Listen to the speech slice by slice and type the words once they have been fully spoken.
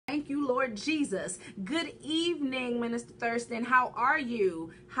Lord Jesus. Good evening, Minister Thurston. How are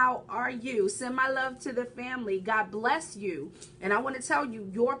you? How are you? Send my love to the family. God bless you. And I want to tell you,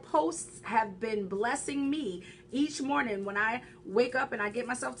 your posts have been blessing me each morning when I wake up and I get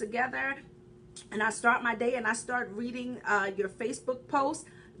myself together and I start my day and I start reading your Facebook posts.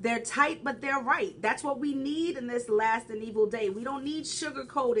 They're tight, but they're right. That's what we need in this last and evil day. We don't need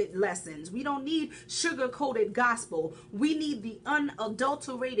sugar-coated lessons. We don't need sugar-coated gospel. We need the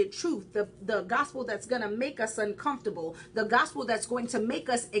unadulterated truth, the gospel that's going to make us uncomfortable, the gospel that's going to make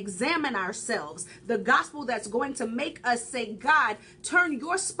us examine ourselves, the gospel that's going to make us say, God, turn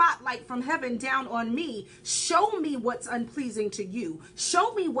your spotlight from heaven down on me. Show me what's unpleasing to you.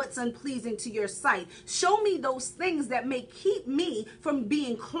 Show me what's unpleasing to your sight. Show me those things that may keep me from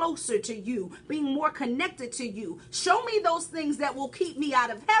being closer to you, being more connected to you. Show me those things that will keep me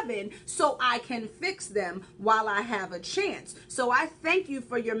out of heaven so I can fix them while I have a chance. So I thank you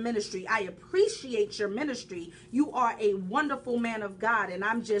for your ministry. I appreciate your ministry. You are a wonderful man of God, and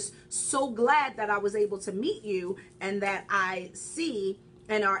I'm just so glad that I was able to meet you and that I see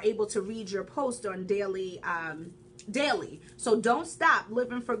and are able to read your post on daily. So don't stop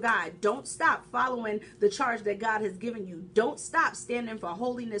living for God. Don't stop following the charge that God has given you. Don't stop standing for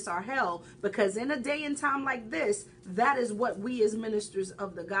holiness or hell, because in a day and time like this, that is what we as ministers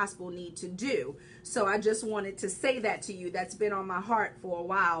of the gospel need to do. So I just wanted to say that to you. That's been on my heart for a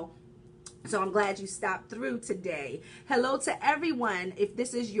while. So I'm glad you stopped through today. Hello to everyone. If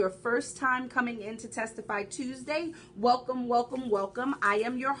this is your first time coming into Testify Tuesday, welcome, welcome, welcome. I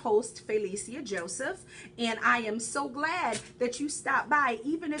am your host, Felicia Joseph, and I am so glad that you stopped by,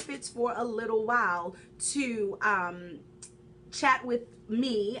 even if it's for a little while, to chat with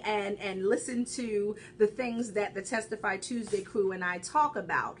me and listen to the things that the Testify Tuesday crew and I talk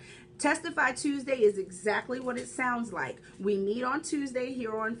about. Testify Tuesday is exactly what it sounds like. We meet on Tuesday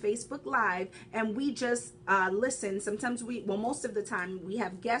here on Facebook Live, and we just listen. Sometimes most of the time, we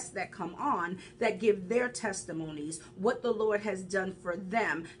have guests that come on that give their testimonies, what the Lord has done for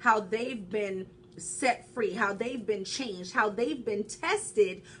them, how they've been set free, how they've been changed, how they've been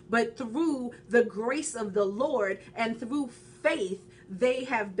tested, but through the grace of the Lord and through faith, they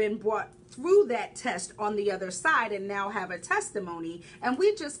have been brought through that test on the other side and now have a testimony. And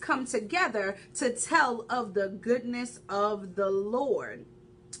we just come together to tell of the goodness of the Lord.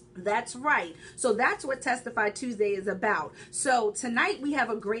 That's right. So that's what Testify Tuesday is about. So tonight we have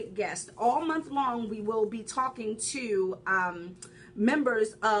a great guest. All month long we will be talking to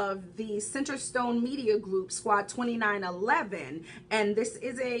members of the Centerstone Media Group, Squad 2911. And this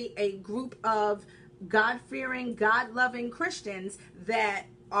is a group of God-fearing, God-loving Christians that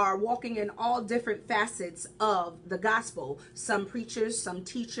are walking in all different facets of the gospel. Some preachers, some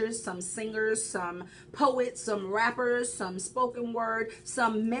teachers, some singers, some poets, some rappers, some spoken word,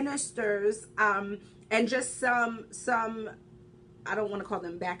 some ministers, and just some I don't want to call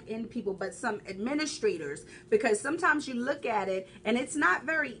them back end people, but some administrators, because sometimes you look at it and it's not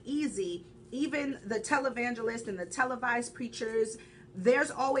very easy. Even the televangelists and the televised preachers,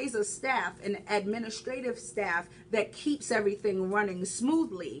 there's always a staff, an administrative staff that keeps everything running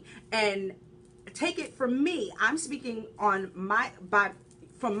smoothly. And take it from me, I'm speaking on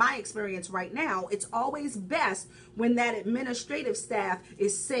from my experience right now, it's always best when that administrative staff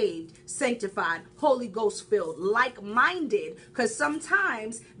is saved, sanctified, Holy Ghost filled, like-minded, because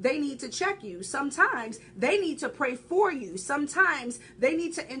sometimes they need to check you. Sometimes they need to pray for you. Sometimes they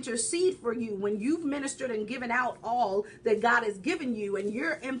need to intercede for you. When you've ministered and given out all that God has given you and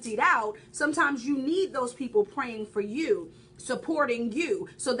you're emptied out, sometimes you need those people praying for you, supporting you.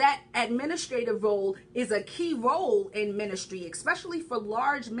 So that administrative role is a key role in ministry, especially for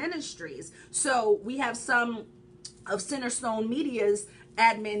large ministries. So we have some of Centerstone Media's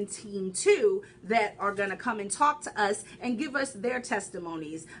admin team too that are going to come and talk to us and give us their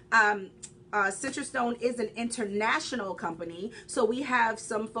testimonies. Centerstone is an international company, so we have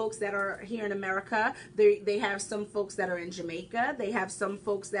some folks that are here in America. They have some folks that are in Jamaica. They have some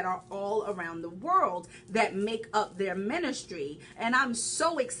folks that are all around the world that make up their ministry. And I'm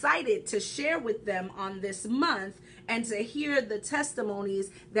so excited to share with them on this month and to hear the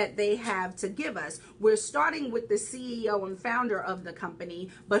testimonies that they have to give us. We're starting with the CEO and founder of the company,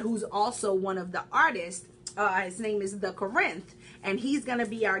 but who's also one of the artists. His name is the Corinth, and he's going to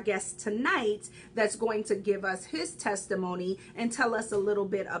be our guest tonight that's going to give us his testimony and tell us a little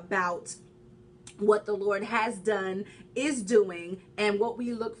bit about what the Lord has done, is doing, and what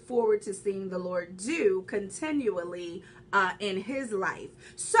we look forward to seeing the Lord do continually in his life.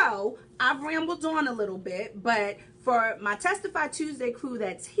 So I've rambled on a little bit, but For my Testify Tuesday crew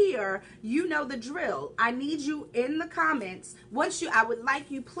that's here, you know the drill. I need you in the comments. I would like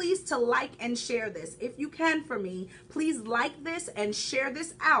you please to like and share this. If you can for me, please like this and share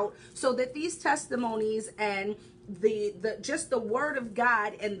this out so that these testimonies and just the word of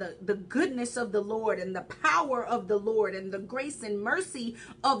God and the goodness of the Lord and the power of the Lord and the grace and mercy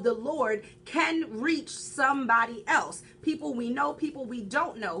of the Lord can reach somebody else. People we know, people we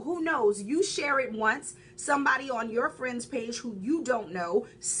don't know. Who knows? You share it once, somebody on your friend's page who you don't know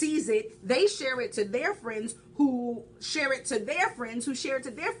sees it, they share it to their friends who share it to their friends who share it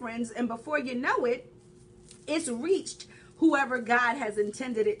to their friends, and before you know it, it's reached whoever God has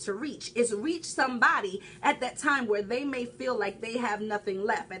intended it to reach. It's reached somebody at that time where they may feel like they have nothing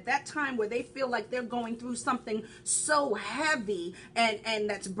left. At that time where they feel like they're going through something so heavy and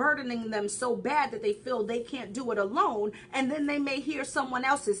that's burdening them so bad that they feel they can't do it alone. And then they may hear someone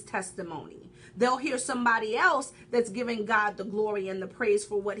else's testimony. They'll hear somebody else that's giving God the glory and the praise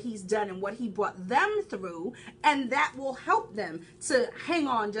for what he's done and what he brought them through. And that will help them to hang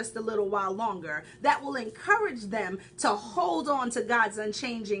on just a little while longer. That will encourage them to hold on to God's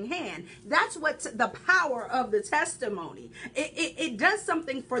unchanging hand. That's what the power of the testimony. It does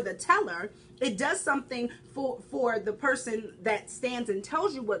something for the teller. It does something for the person that stands and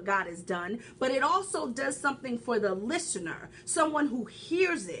tells you what God has done. But it also does something for the listener, someone who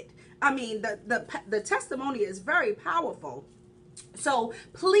hears it. I mean, the testimony is very powerful. So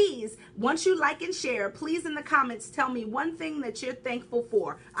please, once you like and share, please in the comments tell me one thing that you're thankful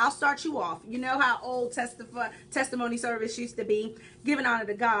for. I'll start you off. You know how old testimony service used to be? Giving honor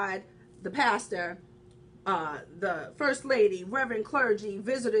to God, the pastor, the first lady, reverend clergy,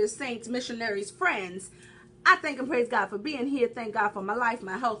 visitors, saints, missionaries, friends. I thank and praise God for being here. Thank God for my life,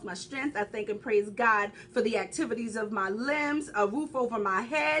 my health, my strength. I thank and praise God for the activities of my limbs, a roof over my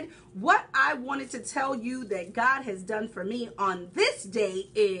head. What I wanted to tell you that God has done for me on this day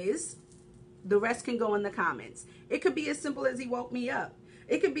is, the rest can go in the comments. It could be as simple as he woke me up.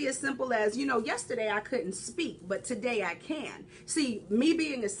 It could be as simple as, yesterday I couldn't speak, but today I can. See, me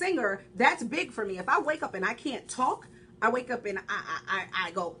being a singer, that's big for me. If I wake up and I can't talk, I wake up and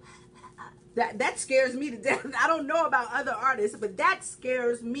I go... That scares me to death. I don't know about other artists, but that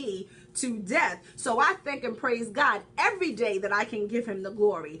scares me to death. So I thank and praise God every day that I can give him the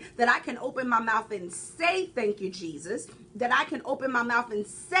glory, that I can open my mouth and say, thank you, Jesus, that I can open my mouth and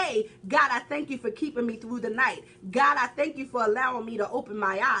say, God, I thank you for keeping me through the night. God, I thank you for allowing me to open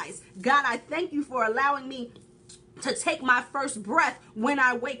my eyes. God, I thank you for allowing me to take my first breath when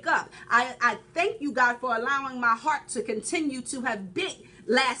I wake up. I thank you, God, for allowing my heart to continue to have beat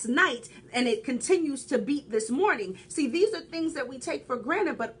last night and it continues to beat this morning. See, these are things that we take for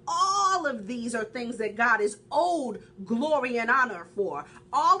granted, but all of these are things that God is owed glory and honor for.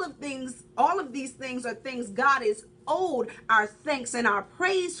 All of these things are things God is owed our thanks and our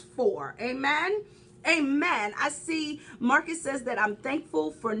praise for. Amen. Amen. I see Marcus says that I'm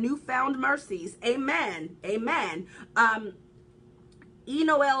thankful for newfound mercies. Amen. Amen.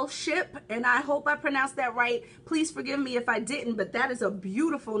 Enoel Ship, and I hope I pronounced that right. Please forgive me if I didn't, but that is a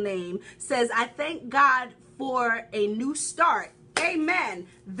beautiful name. Says, I thank God for a new start. Amen.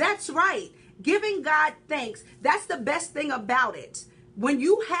 That's right. Giving God thanks. That's the best thing about it. When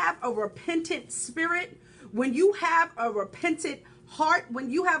you have a repentant spirit, when you have a repentant heart, when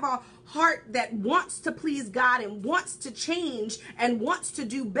you have a heart that wants to please God and wants to change and wants to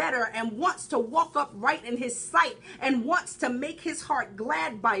do better and wants to walk upright in his sight and wants to make his heart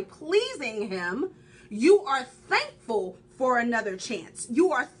glad by pleasing him, you are thankful for another chance.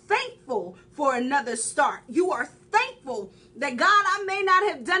 You are thankful for another start. You are thankful that, God, I may not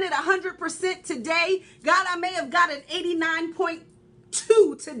have done it 100% today. God, I may have got an 89.2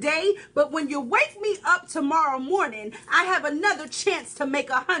 today, but when you wake me up tomorrow morning, I have another chance to make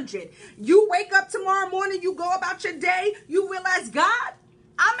 100. You wake up tomorrow morning, you go about your day, you realize, God,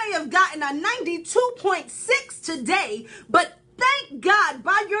 I may have gotten a 92.6 today, but thank God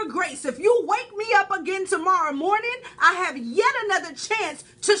by your grace, if you wake me up again tomorrow morning, I have yet another chance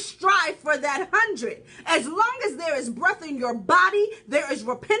to strive for that 100. As long as there is breath in your body, there is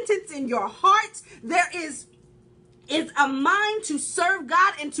repentance in your heart, there is a mind to serve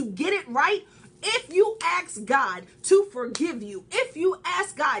God and to get it right. If you ask God to forgive you, if you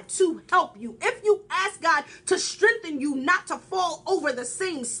ask God to help you, if you ask God to strengthen you not to fall over the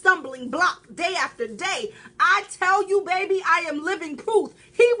same stumbling block day after day, I tell you, baby, I am living proof.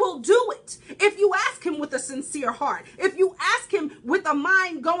 He will do it. If you ask him with a sincere heart, if you ask him with a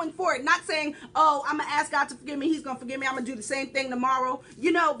mind going for it, not saying, oh, I'm going to ask God to forgive me, he's going to forgive me, I'm going to do the same thing tomorrow,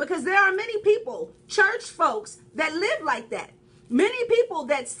 because there are many people, church folks, that live like that. Many people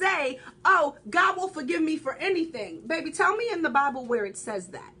that say, oh, God will forgive me for anything. Baby, tell me in the Bible where it says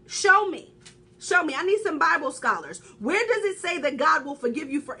that. Show me. Show me. I need some Bible scholars. Where does it say that God will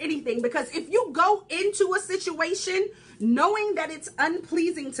forgive you for anything? Because if you go into a situation knowing that it's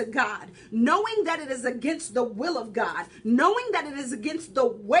unpleasing to God, knowing that it is against the will of God, knowing that it is against the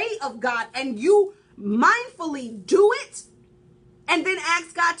way of God, and you mindfully do it and then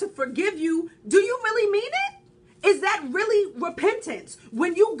ask God to forgive you, do you really mean it? Is that really repentance?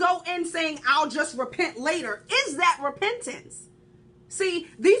 When you go in saying, I'll just repent later, is that repentance? See,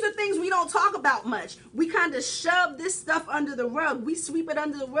 these are things we don't talk about much. We kind of shove this stuff under the rug. We sweep it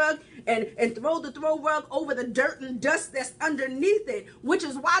under the rug and throw the rug over the dirt and dust that's underneath it, which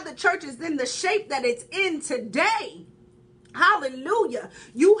is why the church is in the shape that it's in today. Hallelujah.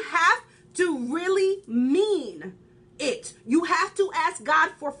 You have to really mean it. You have to ask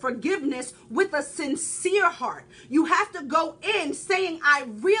God for forgiveness with a sincere heart. You have to go in saying, I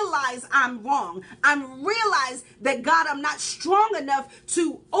realize I'm wrong. I realize that, God, I'm not strong enough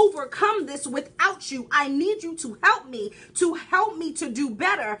to overcome this without you. I need you to help me to do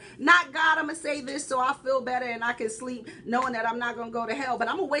better. Not, God, I'm going to say this so I feel better and I can sleep knowing that I'm not going to go to hell, but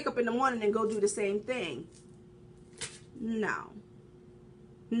I'm going to wake up in the morning and go do the same thing.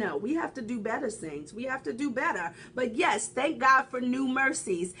 No, we have to do better, saints. We have to do better. But yes, thank God for new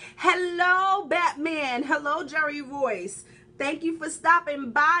mercies. Hello, Batman. Hello, Jerry Royce. Thank you for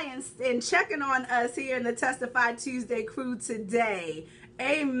stopping by and checking on us here in the Testify Tuesday crew today.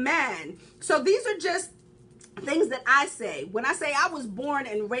 Amen. So these are just things that I say. When I say I was born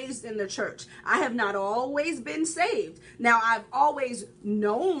and raised in the church, I have not always been saved. Now, I've always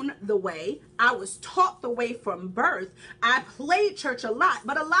known the way. I was taught the way from birth. I played church a lot.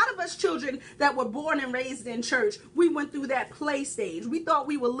 But a lot of us children that were born and raised in church, we went through that play stage. We thought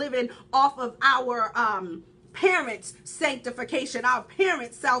we were living off of our parents' sanctification, our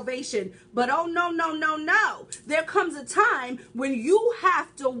parents' salvation. But oh, no. There comes a time when you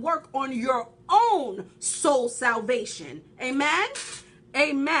have to work on your own soul salvation. Amen?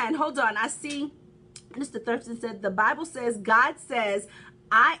 Amen. Hold on. I see Mr. Thurston said, the Bible says, God says,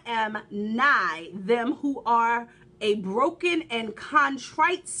 I am nigh them who are a broken and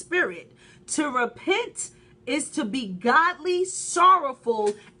contrite spirit. To repent is to be godly,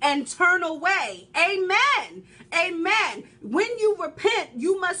 sorrowful, and turn away. Amen. Amen. When you repent,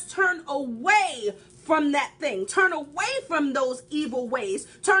 you must turn away from that thing. Turn away from those evil ways.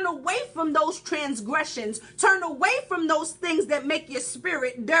 Turn away from those transgressions. Turn away from those things that make your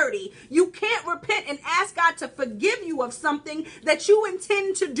spirit dirty. You can't repent and ask God to forgive you of something that you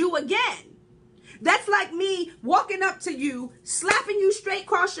intend to do again. That's like me walking up to you, slapping you straight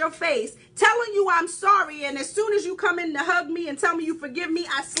across your face, telling you I'm sorry, and as soon as you come in to hug me and tell me you forgive me,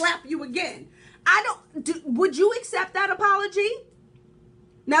 I slap you again. Would you accept that apology?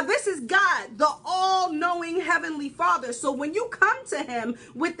 Now, this is God, the all-knowing Heavenly Father. So when you come to him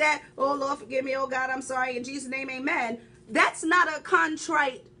with that, oh, Lord, forgive me, oh, God, I'm sorry, in Jesus' name, amen, that's not a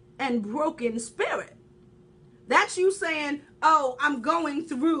contrite and broken spirit. That's you saying, oh, I'm going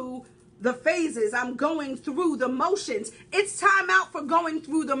through the phases. I'm going through the motions. It's time out for going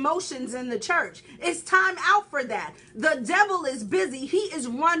through the motions in the church. It's time out for that. The devil is busy. He is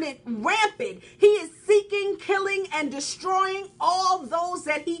running rampant. He is seeking, killing, and destroying all those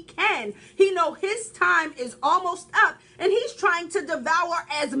that he can. He knows his time is almost up, and he's trying to devour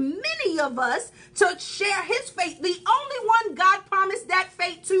as many of us to share his fate. The only one God promised that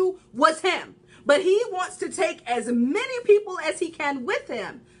fate to was him. But he wants to take as many people as he can with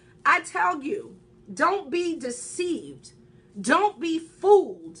him. I tell you, don't be deceived. Don't be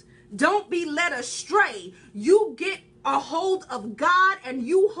fooled. Don't be led astray. You get a hold of God and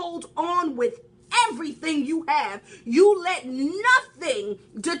you hold on with everything you have. You let nothing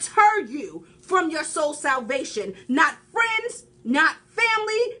deter you from your soul salvation. Not friends, not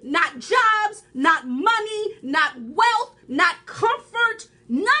family, not jobs, not money, not wealth, not comfort.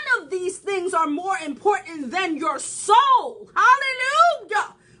 None of these things are more important than your soul.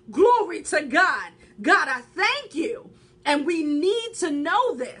 Hallelujah. Glory to God. God, I thank you. And we need to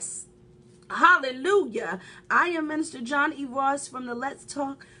know this. Hallelujah. I am Minister John E. Ross from the Let's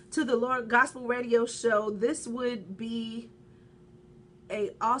Talk to the Lord Gospel Radio Show. This would be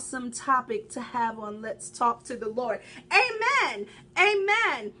an awesome topic to have on Let's Talk to the Lord. Amen.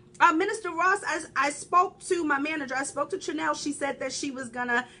 Amen. Minister Ross, I spoke to my manager. I spoke to Chanel. She said that she was going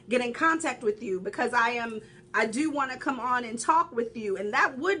to get in contact with you because I do want to come on and talk with you. And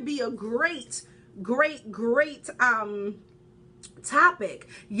that would be a great topic.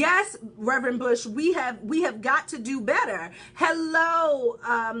 Yes, Reverend Bush, we have got to do better. Hello,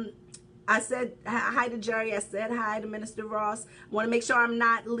 I said hi to Jerry. I said hi to Minister Ross. I want to make sure I'm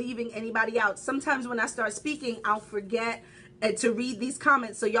not leaving anybody out. Sometimes when I start speaking, I'll forget to read these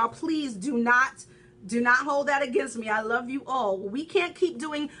comments. So y'all, please do not hold that against me. I love you all. We can't keep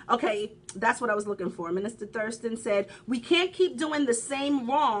doing, okay, that's what I was looking for. Minister Thurston said, we can't keep doing the same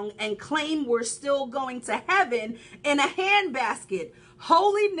wrong and claim we're still going to heaven in a handbasket.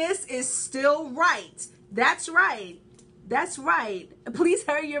 Holiness is still right. That's right. That's right. Please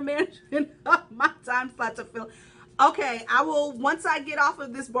hurry your management up. My time slot to fill. Okay, I will, once I get off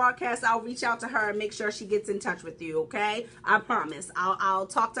of this broadcast, I'll reach out to her and make sure she gets in touch with you, okay? I promise. I'll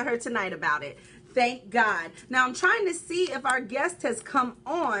talk to her tonight about it. Thank God. Now, I'm trying to see if our guest has come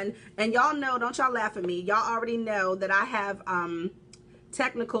on, and y'all know, don't y'all laugh at me. Y'all already know that I have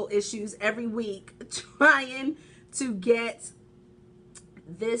technical issues every week trying to get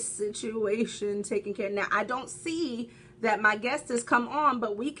this situation taken care of. Now, I don't see that my guest has come on,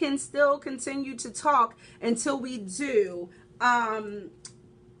 but we can still continue to talk until we do. Admin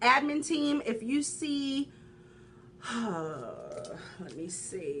team, if you see, let me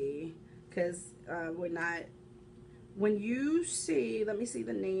see, because we're not, when you see, let me see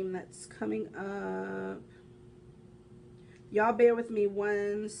the name that's coming up. Y'all bear with me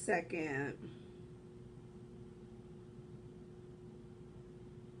 1 second.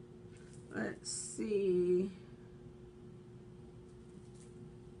 Let's see.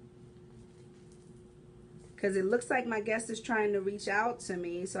 Because it looks like my guest is trying to reach out to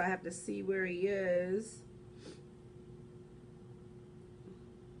me, so I have to see where he is.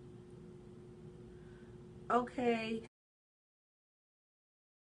 Okay.